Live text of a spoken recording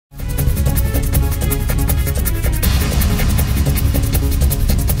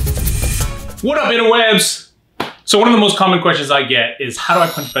What up, interwebs? So one of the most common questions I get is, how do I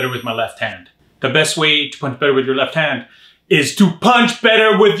punch better with my left hand? The best way to punch better with your left hand is to punch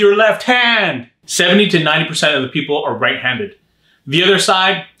better with your left hand. 70 to 90% of the people are right-handed. The other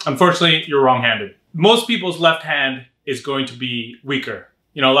side, unfortunately, you're wrong-handed. Most people's left hand is going to be weaker.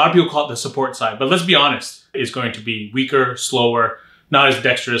 You know, a lot of people call it the support side, but let's be honest, it's going to be weaker, slower, not as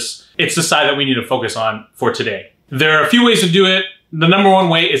dexterous. It's the side that we need to focus on for today. There are a few ways to do it. The number one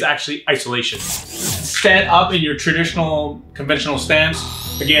way is actually isolation. Stand up in your traditional, conventional stance.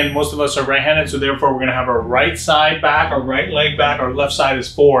 Again, most of us are right-handed, so therefore we're gonna have our right side back, our right leg back, our left side is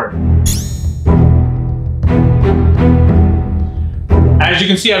forward. As you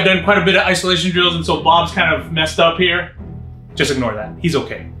can see, I've done quite a bit of isolation drills, and so Bob's kind of messed up here. Just ignore that, he's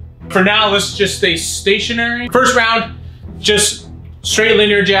okay. For now, let's just stay stationary. First round, just straight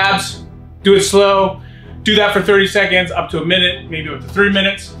linear jabs, do it slow. Do that for 30 seconds, up to a minute, maybe up to 3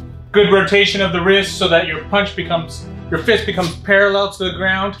 minutes. Good rotation of the wrist so that your fist becomes parallel to the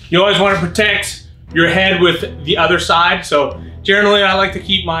ground. You always want to protect your head with the other side. So generally I like to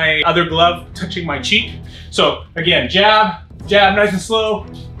keep my other glove touching my cheek. So again, jab, jab, nice and slow.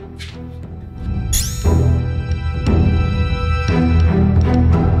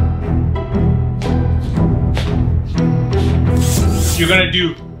 You're gonna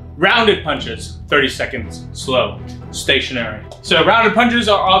do rounded punches, 30 seconds, slow, stationary. So rounded punches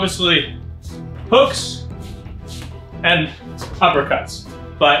are obviously hooks and uppercuts.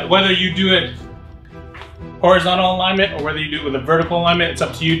 But whether you do it horizontal alignment or whether you do it with a vertical alignment, it's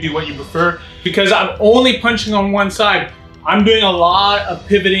up to you, do what you prefer. Because I'm only punching on one side, I'm doing a lot of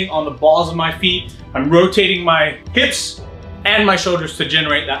pivoting on the balls of my feet. I'm rotating my hips and my shoulders to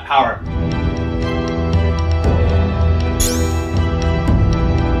generate that power.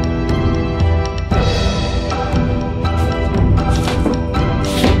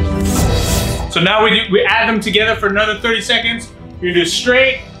 So now we add them together for another 30 seconds. You're gonna do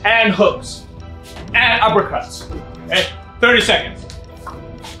straight and hooks and uppercuts. Okay, 30 seconds.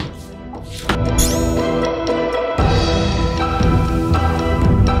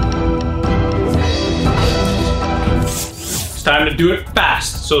 It's time to do it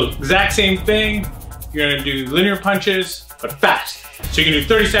fast. So exact same thing. You're gonna do linear punches, but fast. So you can do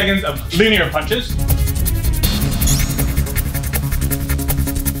 30 seconds of linear punches.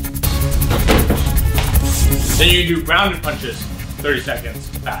 Then you do rounded punches, 30 seconds,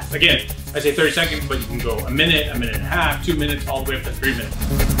 fast. Again, I say 30 seconds, but you can go a minute and a half, 2 minutes, all the way up to 3 minutes.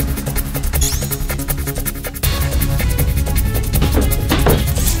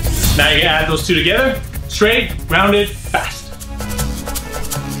 Now you add those two together, straight, rounded, fast.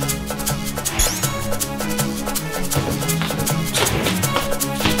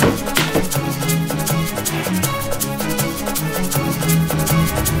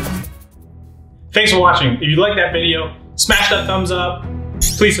 Thanks for watching. If you like that video, smash that thumbs up.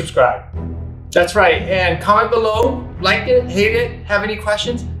 Please subscribe. That's right. And comment below, like it, hate it, have any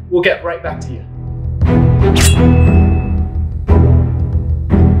questions, we'll get right back to you.